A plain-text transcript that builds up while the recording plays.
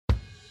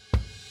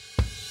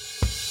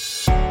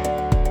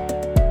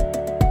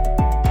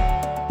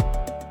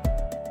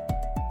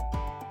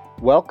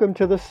Welcome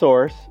to The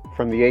Source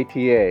from the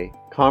ATA,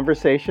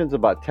 conversations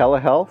about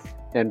telehealth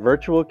and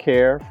virtual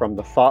care from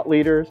the thought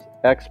leaders,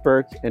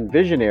 experts, and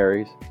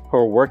visionaries who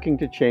are working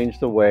to change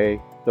the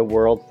way the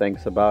world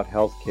thinks about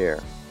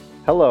healthcare.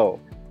 Hello,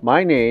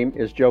 my name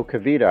is Joe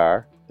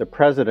Kvidar, the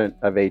president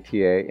of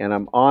ATA, and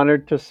I'm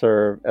honored to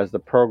serve as the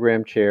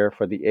program chair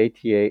for the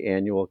ATA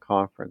annual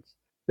conference.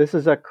 This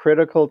is a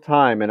critical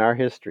time in our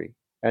history,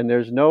 and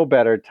there's no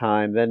better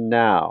time than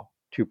now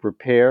to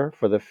prepare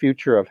for the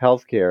future of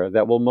healthcare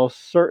that will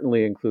most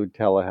certainly include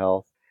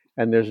telehealth,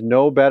 and there's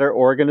no better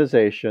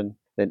organization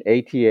than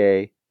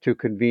ATA to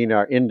convene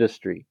our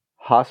industry,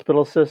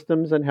 hospital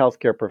systems and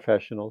healthcare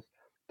professionals,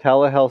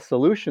 telehealth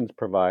solutions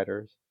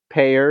providers,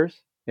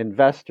 payers,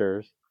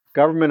 investors,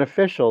 government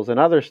officials, and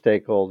other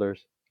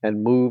stakeholders,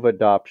 and move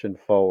adoption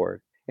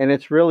forward. And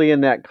it's really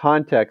in that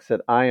context that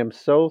I am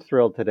so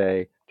thrilled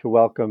today to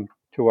welcome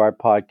to our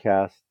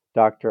podcast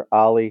Dr.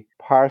 Ali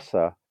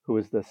Parsa, who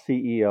is the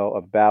CEO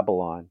of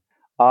Babylon.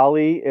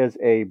 Ali is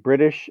a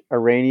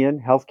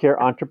British-Iranian healthcare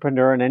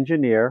entrepreneur and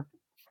engineer,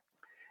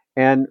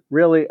 and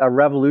really a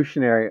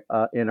revolutionary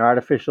in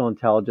artificial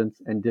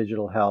intelligence and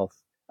digital health,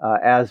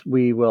 as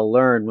we will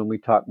learn when we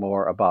talk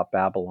more about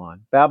Babylon.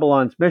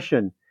 Babylon's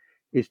mission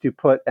is to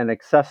put an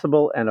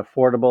accessible and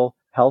affordable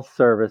health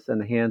service in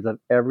the hands of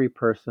every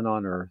person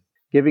on earth,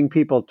 giving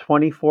people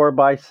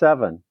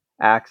 24/7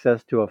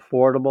 access to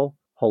affordable,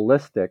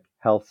 holistic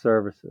health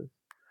services.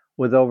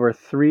 With over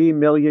 3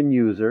 million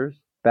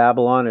users,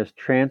 Babylon is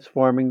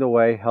transforming the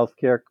way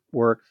healthcare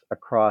works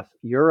across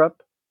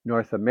Europe,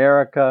 North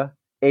America,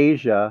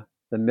 Asia,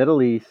 the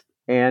Middle East,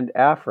 and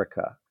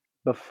Africa.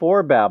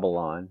 Before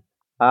Babylon,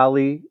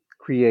 Ali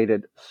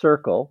created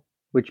Circle,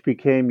 which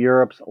became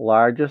Europe's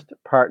largest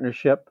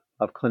partnership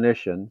of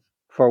clinicians,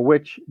 for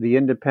which the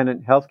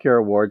Independent Healthcare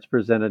Awards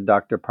presented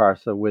Dr.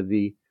 Parsa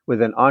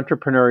with an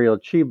Entrepreneurial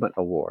Achievement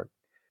Award.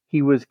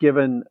 He was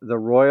given the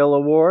Royal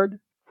Award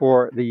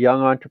for the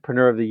Young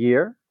Entrepreneur of the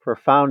Year for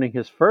founding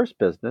his first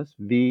business,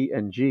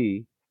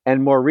 V&G,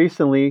 and more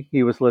recently,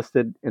 he was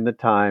listed in the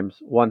Times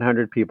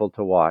 100 People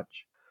to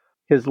Watch.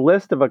 His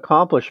list of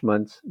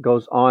accomplishments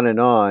goes on,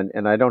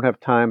 and I don't have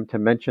time to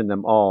mention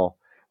them all,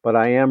 but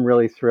I am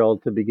really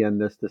thrilled to begin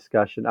this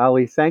discussion.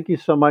 Ali, thank you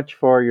so much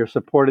for your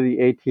support of the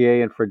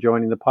ATA and for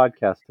joining the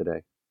podcast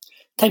today.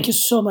 Thank you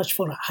so much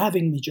for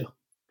having me, Joe.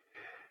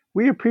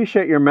 We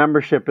appreciate your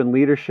membership and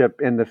leadership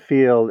in the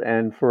field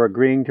and for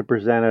agreeing to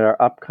present at our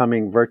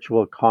upcoming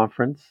virtual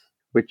conference,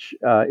 which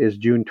is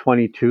June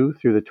 22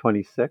 through the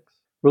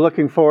 26th. We're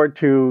looking forward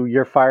to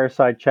your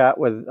fireside chat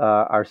with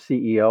our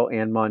CEO,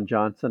 Anmon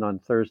Johnson, on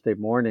Thursday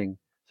morning.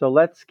 So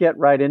let's get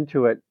right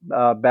into it.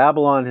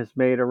 Babylon has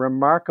made a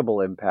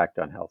remarkable impact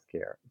on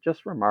healthcare,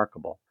 just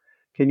remarkable.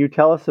 Can you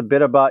tell us a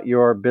bit about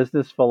your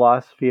business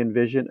philosophy and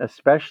vision,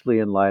 especially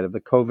in light of the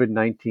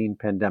COVID-19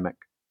 pandemic?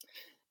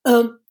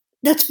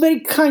 That's very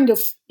kind of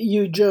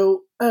you,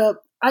 Joe.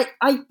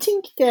 I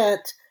think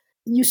that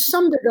you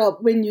summed it up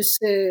when you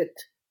said,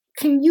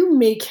 can you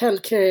make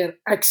healthcare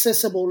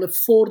accessible,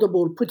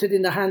 affordable, put it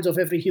in the hands of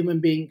every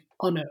human being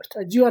on earth?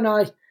 As you and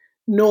I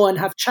know and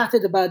have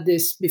chatted about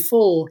this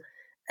before,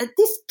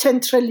 this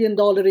 $10 trillion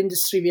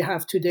industry we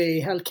have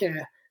today,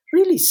 healthcare,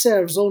 really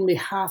serves only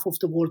half of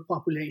the world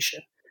population.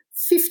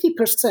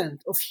 50%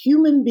 of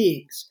human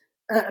beings,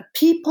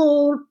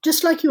 people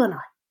just like you and I,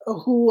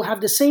 who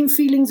have the same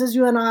feelings as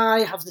you and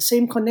I, have the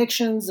same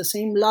connections, the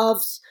same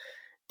loves,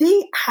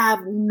 they have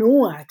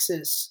no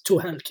access to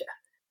healthcare.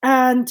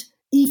 And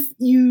if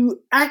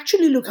you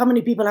actually look how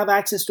many people have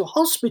access to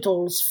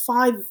hospitals,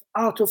 5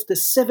 out of the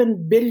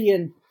 7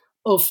 billion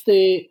of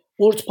the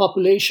world's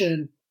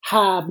population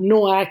have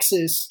no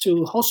access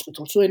to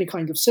hospitals, to any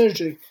kind of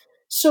surgery.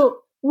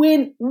 So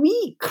when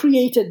we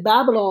created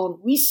Babylon,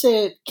 we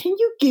said, can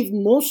you give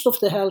most of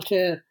the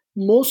healthcare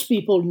most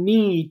people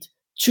need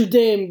to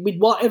them with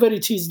whatever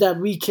it is that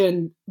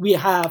we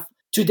have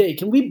today?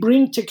 Can we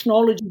bring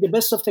technology, the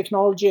best of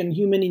technology and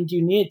human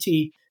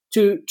ingenuity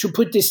to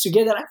put this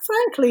together? And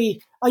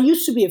frankly, I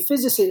used to be a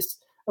physicist.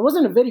 I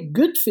wasn't a very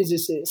good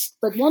physicist,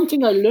 but one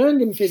thing I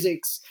learned in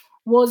physics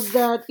was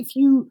that if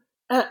you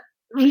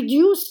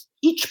reduce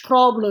each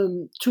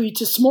problem to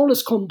its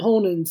smallest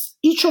components,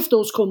 each of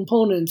those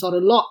components are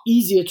a lot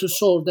easier to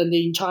solve than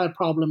the entire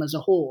problem as a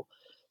whole.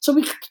 So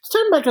we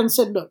turned back and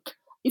said, look,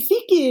 if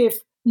we give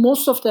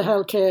most of the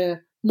healthcare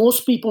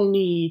most people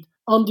need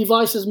on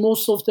devices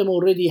most of them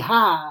already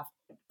have,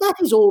 that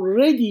is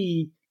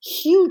already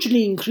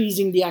hugely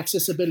increasing the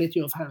accessibility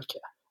of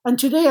healthcare. And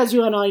today, as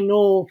you and I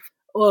know,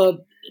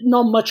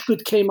 not much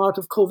good came out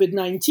of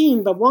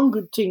COVID-19, but one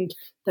good thing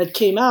that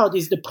came out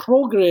is the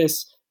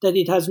progress that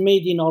it has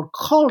made in our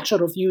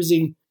culture of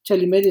using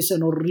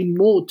telemedicine or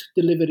remote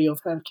delivery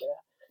of healthcare.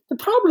 The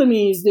problem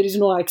is there is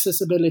no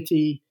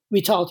accessibility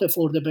without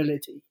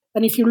affordability.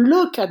 And if you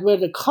look at where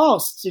the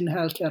costs in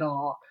healthcare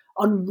are,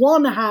 on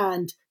one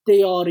hand,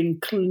 they are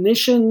in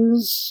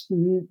clinicians,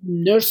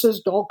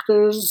 nurses,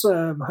 doctors,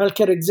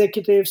 healthcare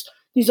executives.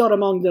 These are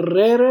among the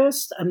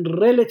rarest and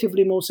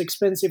relatively most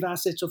expensive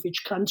assets of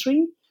each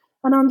country.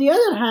 And on the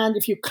other hand,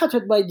 if you cut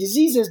it by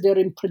diseases, they're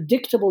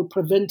unpredictable,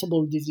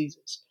 preventable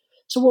diseases.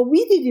 So what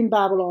we did in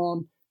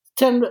Babylon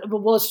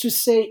was to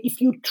say,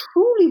 if you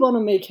truly want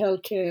to make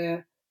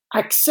healthcare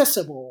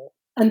accessible,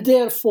 and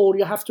therefore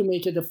you have to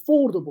make it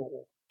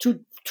affordable, to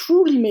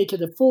truly make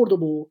it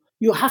affordable,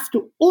 you have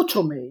to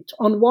automate,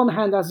 on one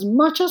hand, as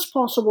much as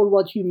possible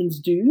what humans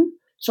do.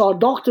 So our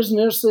doctors,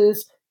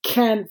 nurses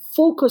can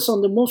focus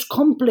on the most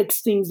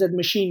complex things that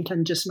machine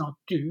can just not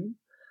do,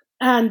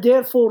 and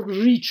therefore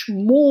reach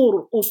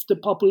more of the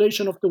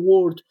population of the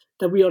world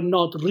that we are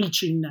not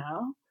reaching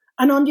now.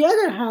 And on the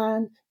other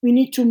hand, we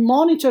need to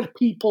monitor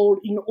people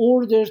in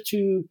order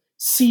to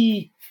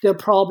see their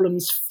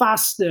problems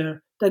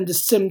faster than the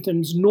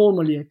symptoms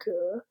normally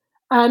occur.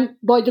 And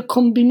by the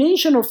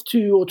combination of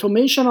two,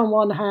 automation on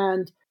one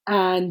hand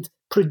and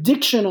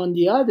prediction on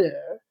the other,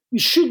 we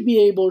should be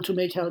able to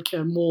make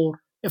healthcare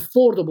more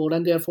affordable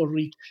and therefore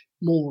reach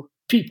more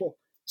people.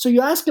 So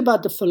you ask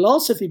about the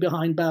philosophy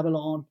behind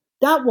Babylon.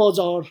 That was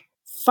our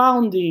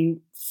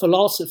founding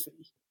philosophy.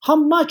 How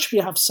much we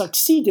have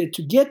succeeded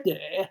to get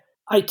there,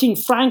 I think,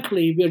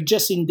 frankly, we're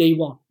just in day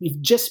one.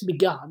 We've just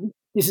begun.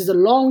 This is a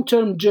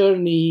long-term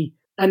journey,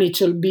 and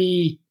it will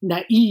be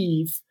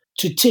naive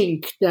to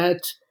think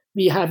that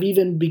we have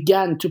even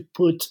begun to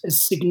put a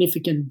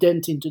significant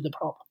dent into the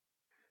problem.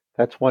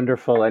 That's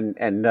wonderful,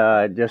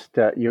 and just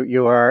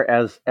you are,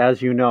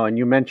 as you know, and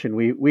you mentioned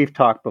we've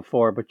talked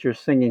before, but you're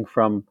singing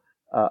from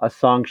a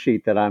song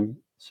sheet that I'm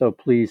so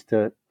pleased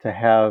to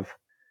have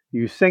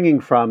you singing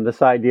from.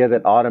 This idea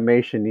that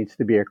automation needs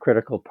to be a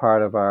critical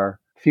part of our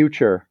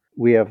future.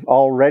 We have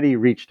already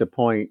reached a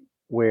point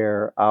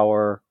where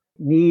our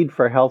need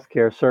for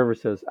healthcare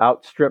services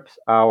outstrips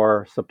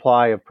our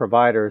supply of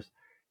providers.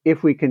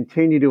 If we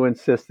continue to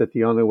insist that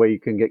the only way you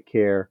can get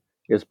care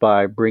is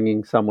by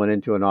bringing someone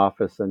into an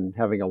office and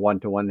having a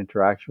one-to-one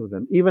interaction with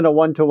them. Even a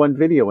one-to-one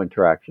video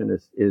interaction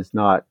is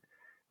not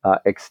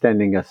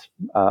extending us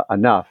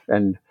enough.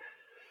 And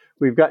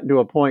we've gotten to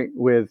a point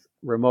with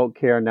remote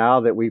care now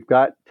that we've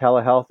got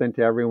telehealth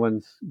into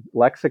everyone's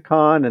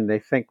lexicon, and they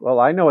think, well,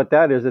 I know what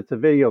that is. It's a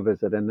video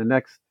visit. And the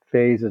next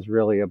phase is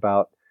really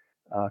about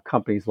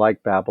companies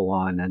like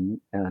Babylon,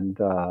 and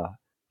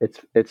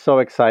it's so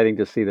exciting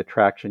to see the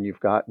traction you've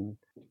gotten.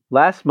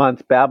 Last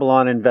month,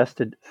 Babylon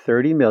invested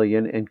 $30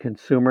 million in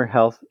consumer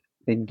health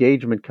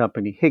engagement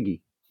company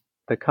Higi.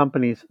 The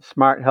company's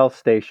smart health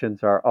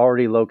stations are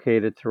already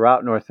located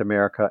throughout North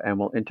America and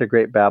will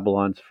integrate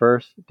Babylon's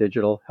first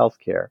digital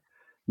healthcare,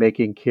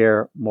 making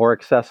care more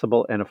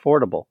accessible and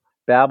affordable.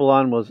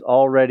 Babylon was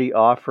already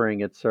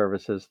offering its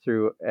services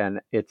through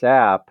its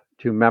app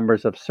to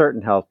members of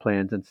certain health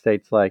plans in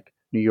states like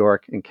New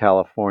York and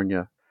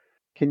California.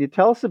 Can you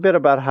tell us a bit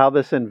about how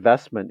this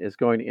investment is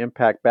going to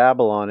impact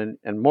Babylon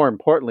and more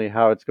importantly,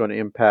 how it's going to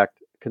impact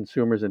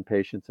consumers and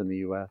patients in the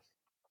U.S.?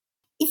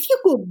 If you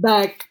go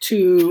back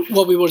to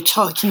what we were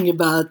talking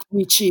about,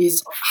 which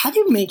is how do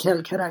you make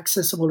healthcare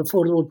accessible,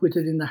 affordable, put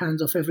it in the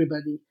hands of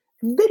everybody?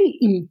 A very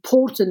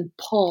important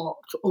part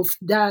of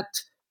that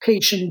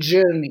patient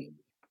journey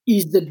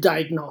is the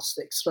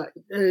diagnostics, right?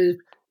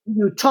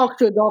 You talk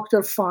to a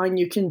doctor, fine.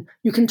 You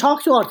can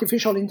talk to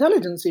artificial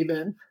intelligence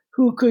even,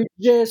 who could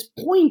just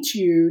point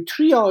you,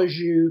 triage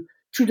you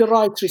to the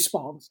right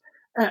response.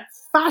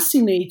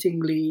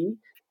 Fascinatingly,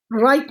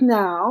 right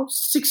now,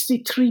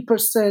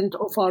 63%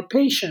 of our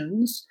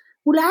patients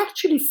will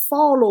actually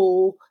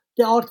follow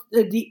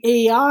the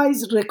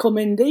AI's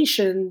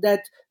recommendation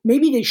that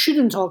maybe they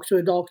shouldn't talk to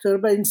a doctor,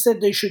 but instead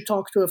they should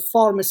talk to a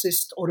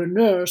pharmacist or a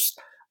nurse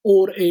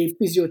or a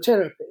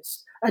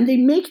physiotherapist. And they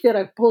make their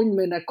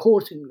appointment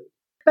accordingly.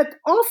 But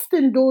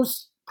often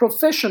those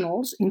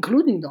professionals,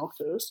 including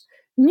doctors,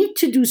 need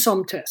to do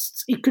some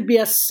tests. It could be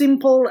as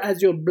simple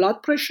as your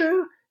blood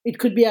pressure. It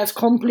could be as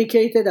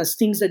complicated as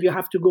things that you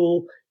have to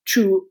go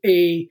to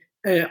a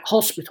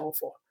hospital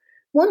for.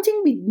 One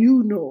thing we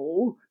do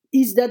know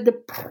is that the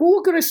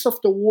progress of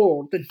the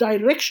world, the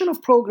direction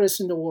of progress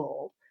in the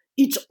world,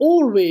 it's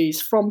always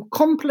from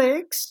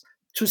complex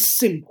to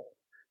simple.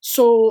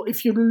 So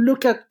if you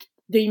look at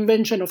the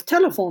invention of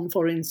telephone,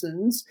 for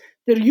instance,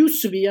 there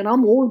used to be, and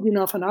I'm old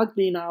enough and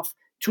ugly enough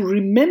to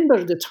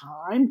remember the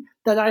time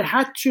that I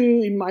had to,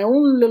 in my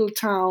own little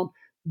town,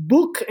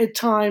 book a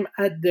time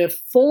at the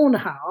phone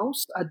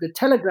house, at the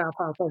telegraph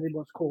house as it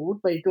was called,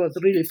 but it was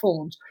really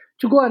phones,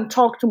 to go and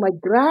talk to my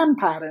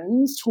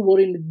grandparents who were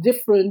in a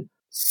different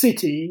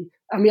city,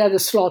 and we had a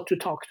slot to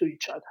talk to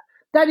each other.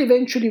 That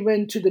eventually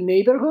went to the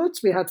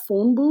neighborhoods. We had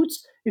phone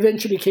booths,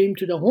 eventually came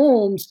to the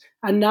homes,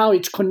 and now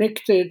it's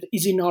connected,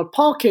 is in our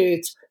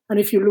pockets. And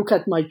if you look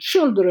at my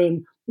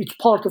children, it's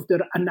part of their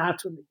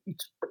anatomy.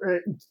 It's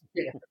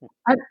there.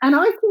 And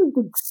I think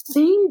the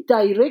same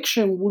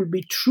direction will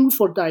be true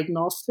for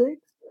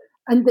diagnostics.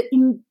 And the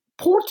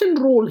important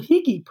role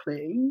Higi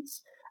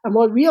plays, and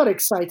what we are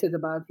excited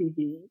about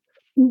Higi,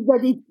 is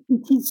that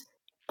it is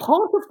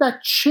part of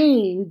that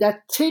chain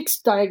that takes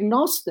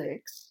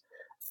diagnostics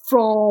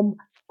from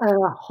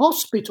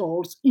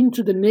hospitals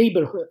into the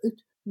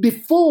neighborhood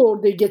before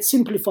they get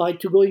simplified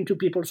to go into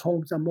people's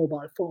homes and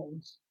mobile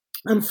phones.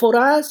 And for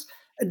us,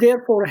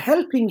 therefore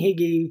helping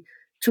Higi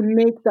to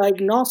make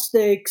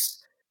diagnostics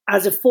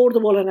as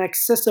affordable and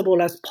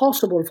accessible as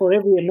possible for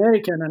every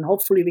American, and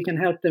hopefully we can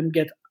help them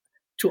get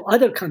to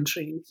other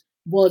countries,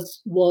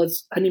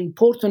 was an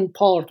important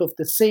part of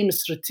the same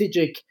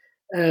strategic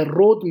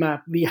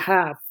roadmap we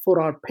have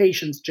for our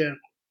patients' journey.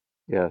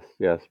 Yes,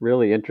 yes,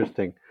 really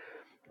interesting.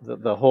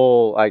 The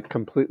whole, I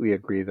completely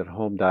agree that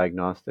home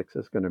diagnostics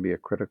is going to be a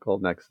critical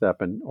next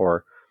step, and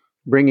or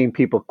bringing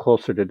people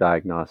closer to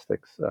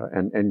diagnostics,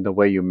 and the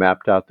way you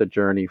mapped out the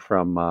journey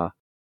from,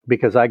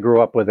 because I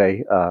grew up with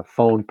a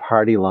phone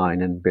party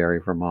line in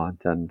Barrie,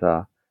 Vermont, and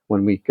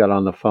when we got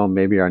on the phone,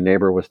 maybe our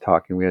neighbor was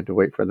talking, we had to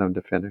wait for them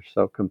to finish.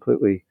 So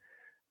completely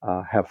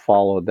have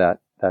followed that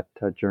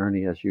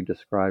journey as you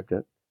described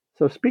it.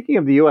 So speaking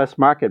of the U.S.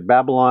 market,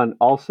 Babylon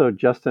also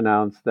just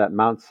announced that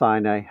Mount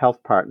Sinai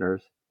Health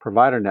Partners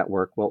provider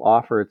network will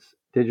offer its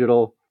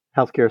digital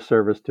healthcare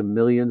service to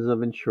millions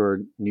of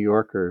insured New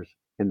Yorkers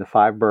in the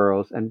 5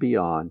 boroughs and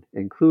beyond,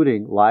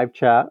 including live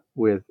chat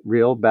with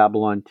real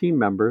Babylon team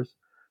members,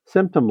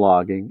 symptom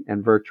logging,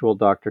 and virtual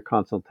doctor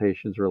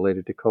consultations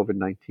related to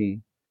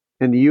COVID-19.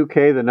 In the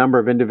UK, the number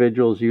of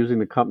individuals using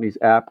the company's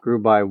app grew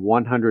by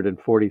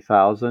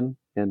 140,000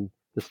 in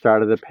the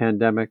start of the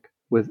pandemic,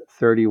 with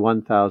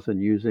 31,000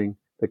 using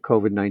the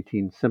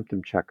COVID-19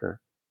 symptom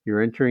checker.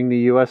 You're entering the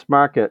US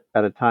market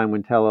at a time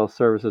when telehealth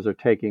services are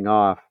taking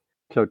off.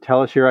 So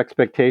tell us your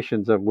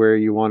expectations of where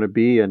you want to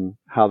be and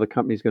how the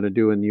company's going to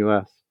do in the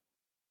US.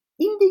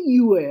 In the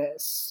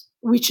US,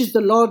 which is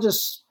the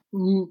largest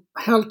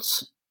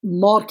health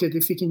market,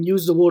 if we can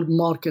use the word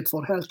market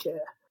for healthcare,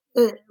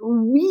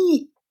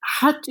 we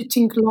had to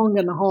think long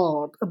and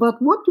hard about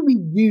what do we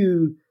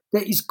do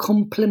that is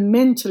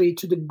complementary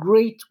to the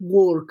great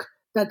work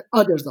that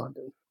others are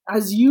doing.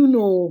 As you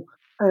know,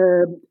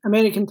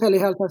 American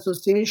Telehealth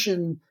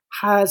Association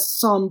has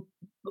some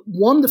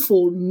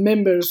wonderful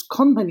members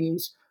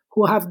companies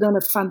who have done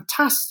a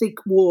fantastic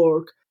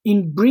work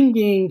in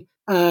bringing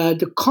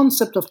the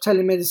concept of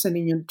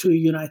telemedicine into the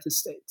United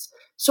States.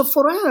 So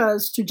for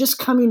us to just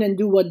come in and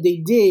do what they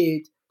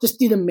did just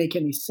didn't make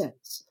any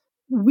sense.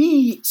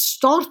 We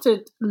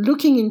started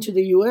looking into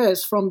the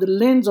US from the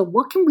lens of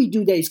what can we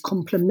do that is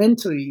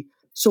complementary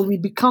so we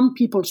become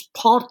people's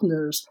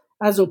partners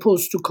as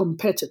opposed to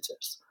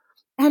competitors.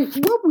 And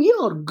what we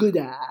are good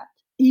at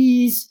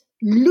is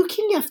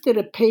looking after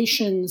a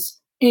patient's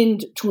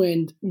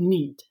end-to-end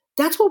need.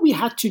 That's what we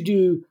had to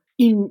do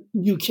in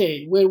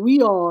UK, where we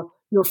are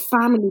your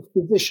family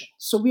physician.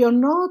 So we are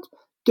not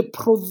the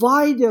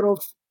provider of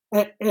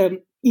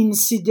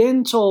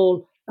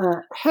incidental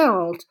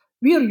health.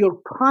 We are your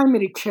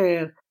primary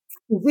care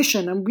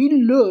physician, and we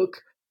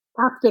look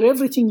after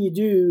everything you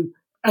do,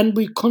 and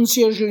we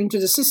concierge you into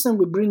the system.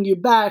 We bring you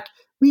back.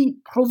 We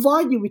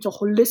provide you with a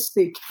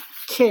holistic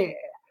care.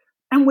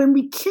 And when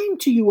we came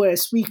to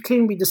US, we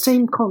came with the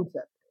same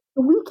concept.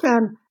 So we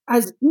can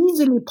as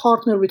easily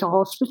partner with a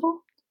hospital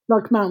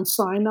like Mount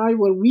Sinai,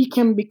 where we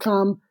can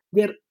become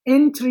their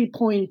entry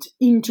point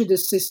into the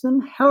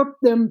system, help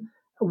them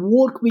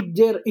work with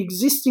their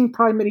existing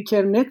primary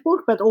care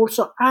network, but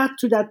also add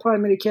to that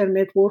primary care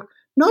network,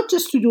 not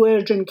just to do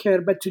urgent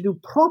care, but to do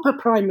proper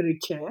primary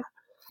care.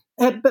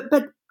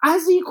 But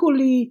as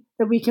equally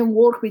that we can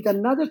work with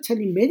another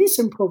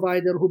telemedicine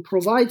provider who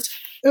provides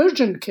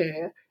urgent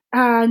care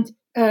and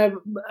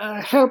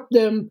help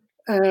them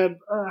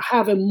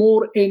have a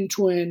more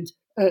end-to-end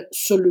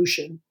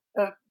solution.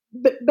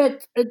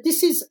 But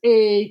this is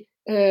a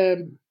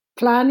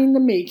plan in the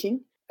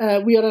making.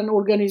 We are an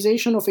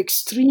organization of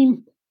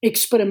extreme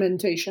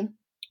experimentation.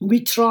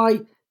 We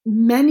try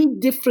many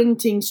different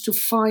things to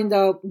find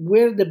out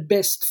where the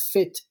best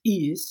fit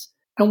is.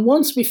 And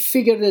once we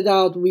figured it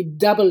out, we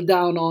double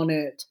down on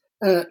it,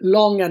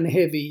 long and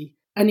heavy.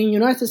 And in the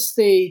United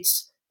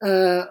States,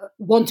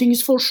 one thing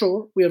is for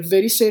sure, we are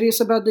very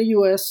serious about the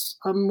US.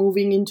 I'm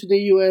moving into the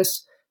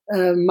US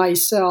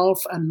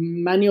myself,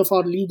 and many of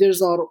our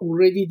leaders are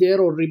already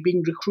there or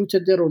being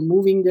recruited there or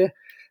moving there.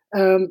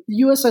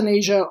 US and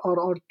Asia are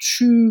our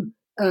two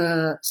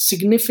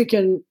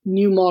significant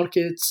new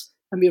markets,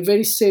 and we are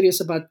very serious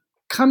about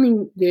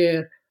coming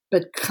there,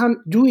 but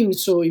doing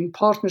so in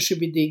partnership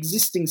with the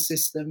existing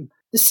system.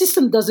 The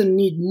system doesn't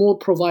need more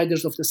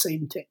providers of the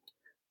same thing.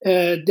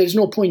 There's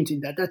no point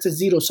in that. That's a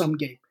zero-sum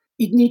game.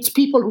 It needs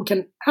people who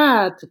can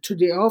add to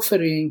the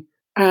offering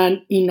and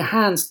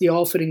enhance the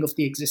offering of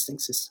the existing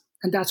system.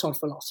 And that's our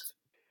philosophy.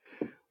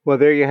 Well,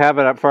 there you have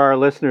it for our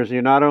listeners.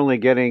 You're not only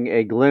getting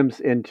a glimpse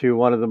into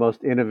one of the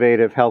most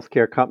innovative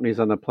healthcare companies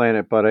on the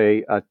planet, but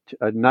a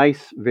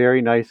nice, very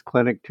nice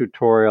clinic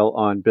tutorial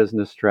on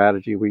business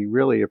strategy. We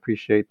really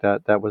appreciate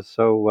that. That was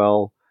so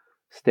well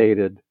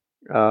stated.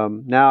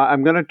 Now,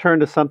 I'm going to turn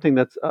to something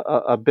that's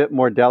a bit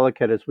more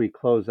delicate as we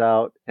close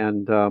out,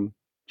 and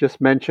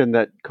just mention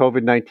that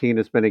COVID-19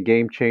 has been a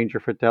game changer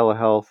for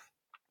telehealth.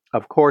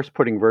 Of course,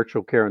 putting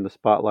virtual care in the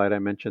spotlight. I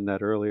mentioned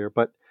that earlier,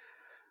 but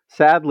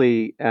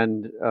sadly,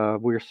 and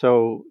we're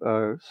so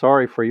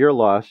sorry for your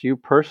loss, you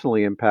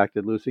personally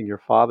impacted losing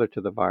your father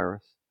to the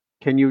virus.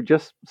 Can you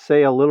just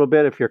say a little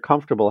bit, if you're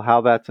comfortable,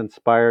 how that's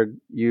inspired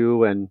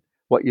you and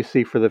what you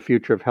see for the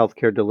future of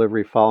healthcare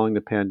delivery following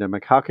the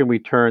pandemic? How can we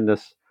turn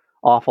this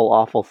awful,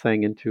 awful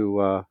thing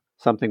into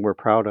something we're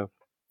proud of?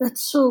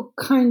 That's so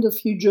kind of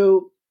you,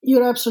 Joe.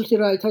 You're absolutely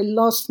right. I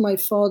lost my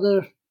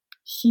father.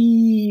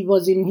 He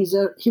was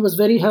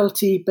very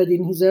healthy, but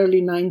in his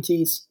early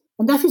 90s.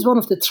 And that is one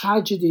of the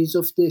tragedies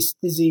of this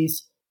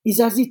disease, is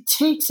as it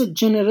takes a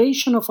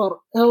generation of our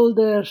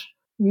elder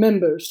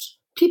members.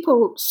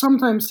 People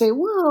sometimes say,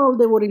 well,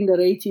 they were in their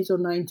 80s or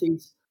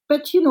 90s.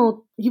 But, he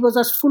was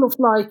as full of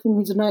life in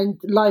his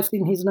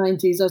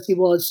 90s as he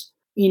was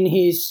in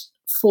his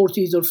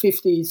 40s or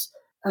 50s.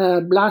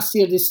 Last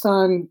year, this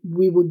time,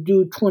 we would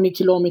do 20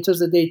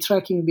 kilometers a day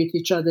trekking with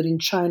each other in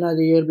China,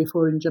 the year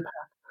before in Japan.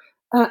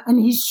 And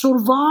he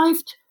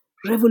survived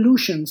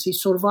revolutions, he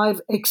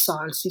survived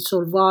exiles, he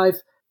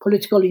survived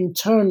political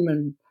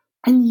internment.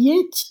 And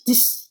yet,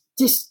 this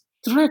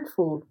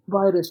dreadful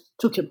virus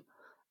took him.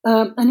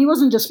 And he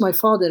wasn't just my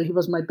father, he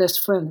was my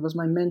best friend, he was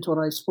my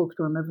mentor. I spoke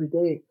to him every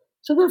day.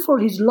 So therefore,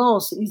 his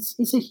loss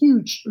is a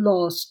huge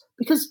loss,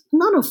 because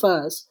none of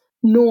us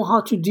know how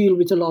to deal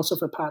with the loss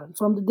of a parent.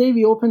 From the day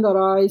we opened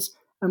our eyes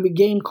and we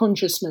gained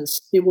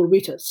consciousness, they were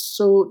with us.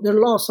 So their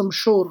loss, I'm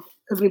sure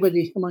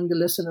everybody among the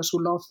listeners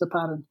who lost a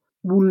parent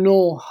will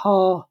know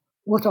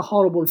what a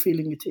horrible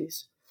feeling it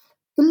is.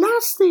 The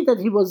last day that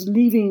he was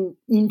leaving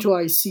into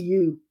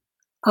ICU,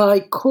 I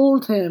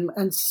called him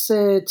and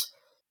said,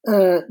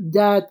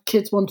 Dad,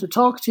 kids want to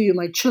talk to you.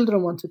 My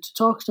children wanted to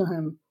talk to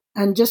him,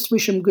 and just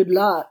wish him good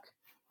luck.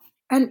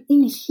 And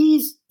in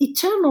his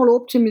eternal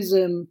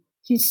optimism,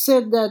 he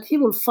said that he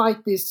will fight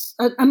this.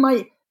 And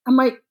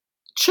my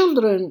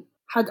children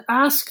had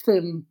asked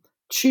him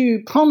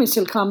to promise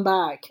he'll come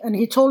back. And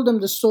he told them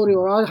the story,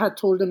 or I had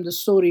told them the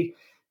story,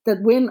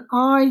 that when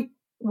I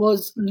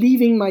was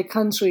leaving my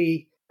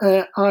country,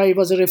 I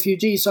was a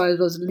refugee, so I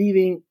was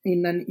leaving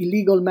in an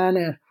illegal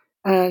manner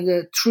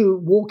and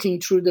walking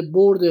through the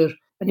border.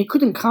 And he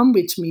couldn't come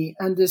with me,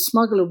 and the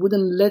smuggler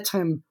wouldn't let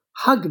him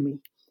hug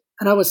me.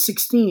 And I was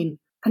 16.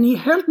 And he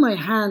held my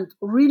hand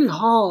really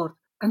hard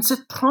and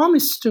said,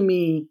 promise to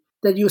me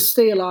that you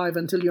stay alive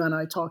until you and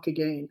I talk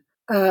again.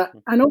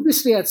 And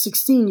obviously at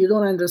 16, you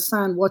don't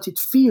understand what it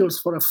feels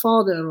for a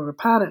father or a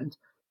parent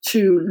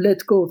to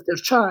let go of their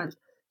child.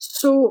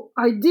 So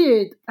I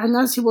did. And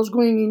as he was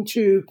going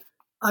into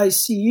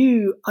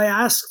ICU, I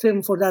asked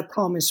him for that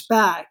promise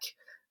back.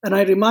 And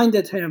I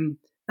reminded him.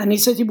 And he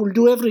said he will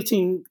do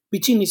everything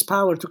within his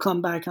power to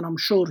come back. And I'm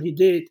sure he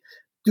did,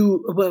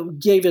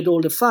 gave it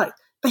all the fight.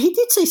 But he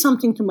did say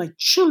something to my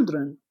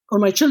children, or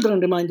my children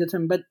reminded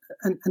him,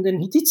 and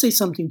then he did say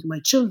something to my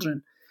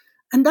children.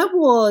 And that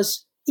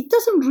was, it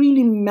doesn't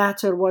really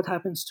matter what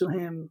happens to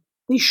him.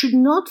 They should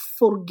not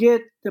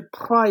forget the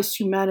price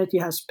humanity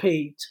has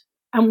paid.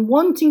 And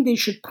one thing they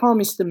should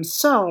promise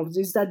themselves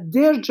is that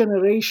their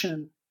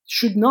generation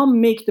should not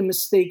make the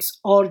mistakes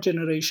our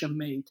generation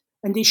made.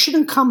 And they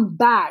shouldn't come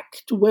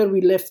back to where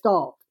we left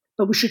off.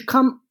 But we should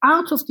come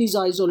out of this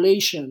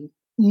isolation,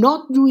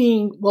 not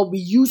doing what we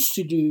used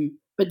to do,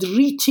 but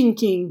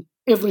rethinking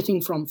everything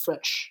from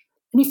fresh.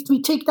 And if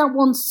we take that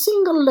one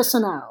single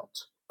lesson out,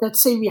 that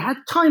say we had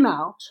time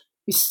out,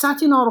 we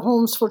sat in our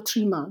homes for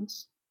 3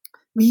 months,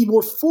 we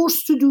were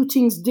forced to do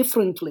things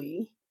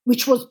differently,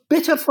 which was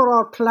better for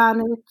our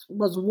planet,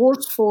 was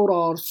worse for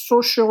our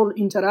social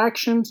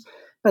interactions,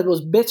 but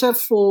was better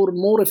for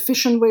more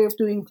efficient way of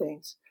doing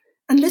things.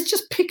 And let's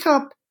just pick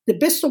up the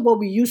best of what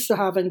we used to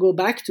have and go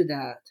back to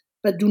that,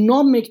 but do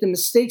not make the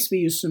mistakes we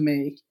used to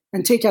make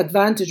and take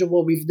advantage of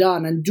what we've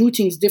done and do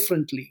things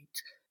differently.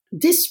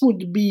 This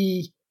would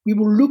be, we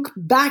will look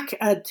back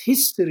at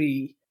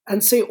history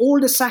and say all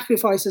the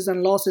sacrifices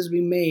and losses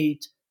we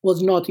made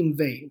was not in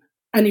vain.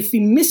 And if we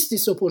miss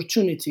this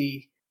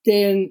opportunity,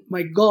 then,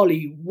 my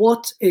golly,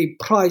 what a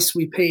price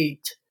we paid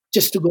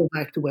just to go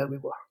back to where we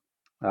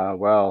were.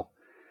 Well,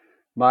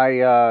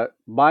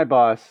 my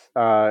boss,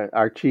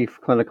 our chief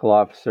clinical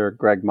officer,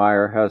 Greg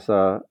Meyer, has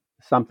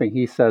something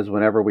he says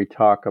whenever we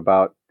talk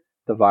about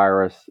the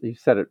virus. He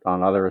said it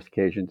on other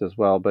occasions as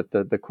well, but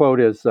the quote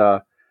is,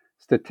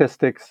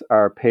 statistics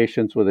are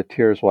patients with the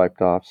tears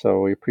wiped off.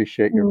 So we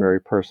appreciate your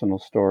very personal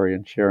story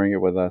and sharing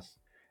it with us.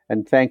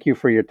 And thank you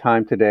for your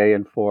time today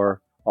and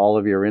for all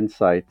of your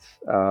insights.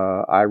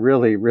 I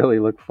really, really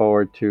look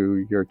forward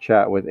to your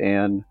chat with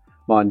Ann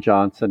Mon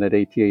Johnson at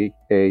ATA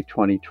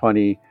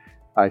 2020.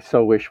 I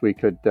so wish we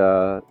could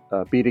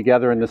be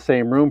together in the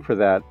same room for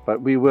that,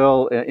 but we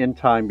will in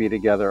time be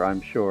together,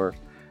 I'm sure.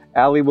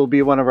 Ali will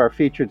be one of our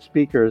featured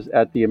speakers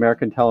at the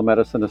American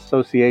Telemedicine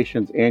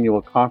Association's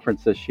annual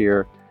conference this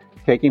year,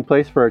 taking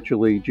place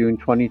virtually June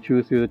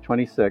 22 through the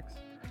 26th.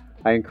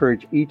 I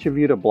encourage each of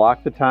you to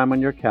block the time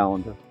on your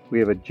calendar. We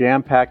have a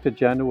jam-packed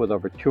agenda with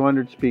over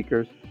 200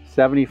 speakers,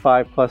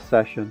 75 plus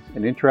sessions,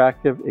 an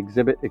interactive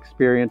exhibit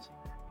experience,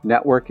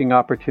 networking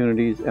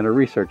opportunities, and a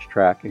research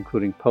track,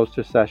 including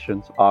poster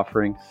sessions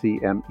offering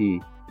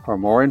CME. For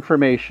more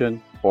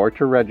information or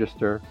to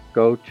register,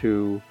 go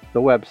to the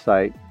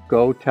website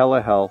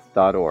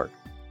gotelehealth.org.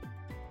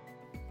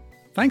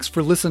 Thanks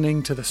for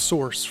listening to The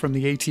Source from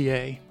the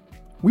ATA.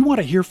 We want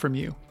to hear from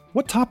you.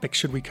 What topics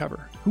should we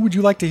cover? Who would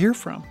you like to hear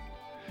from?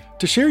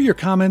 To share your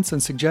comments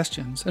and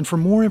suggestions, and for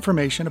more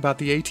information about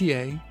the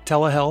ATA,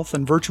 telehealth,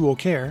 and virtual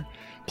care,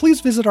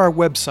 please visit our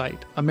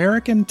website,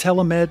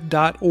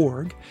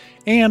 americantelemed.org,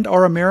 and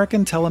our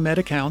American Telemed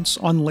accounts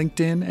on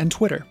LinkedIn and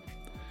Twitter.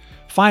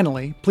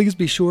 Finally, please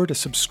be sure to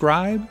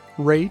subscribe,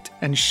 rate,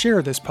 and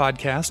share this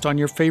podcast on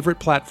your favorite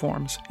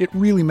platforms. It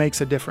really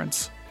makes a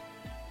difference.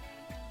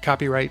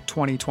 Copyright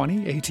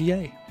 2020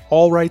 ATA.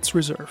 All rights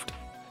reserved.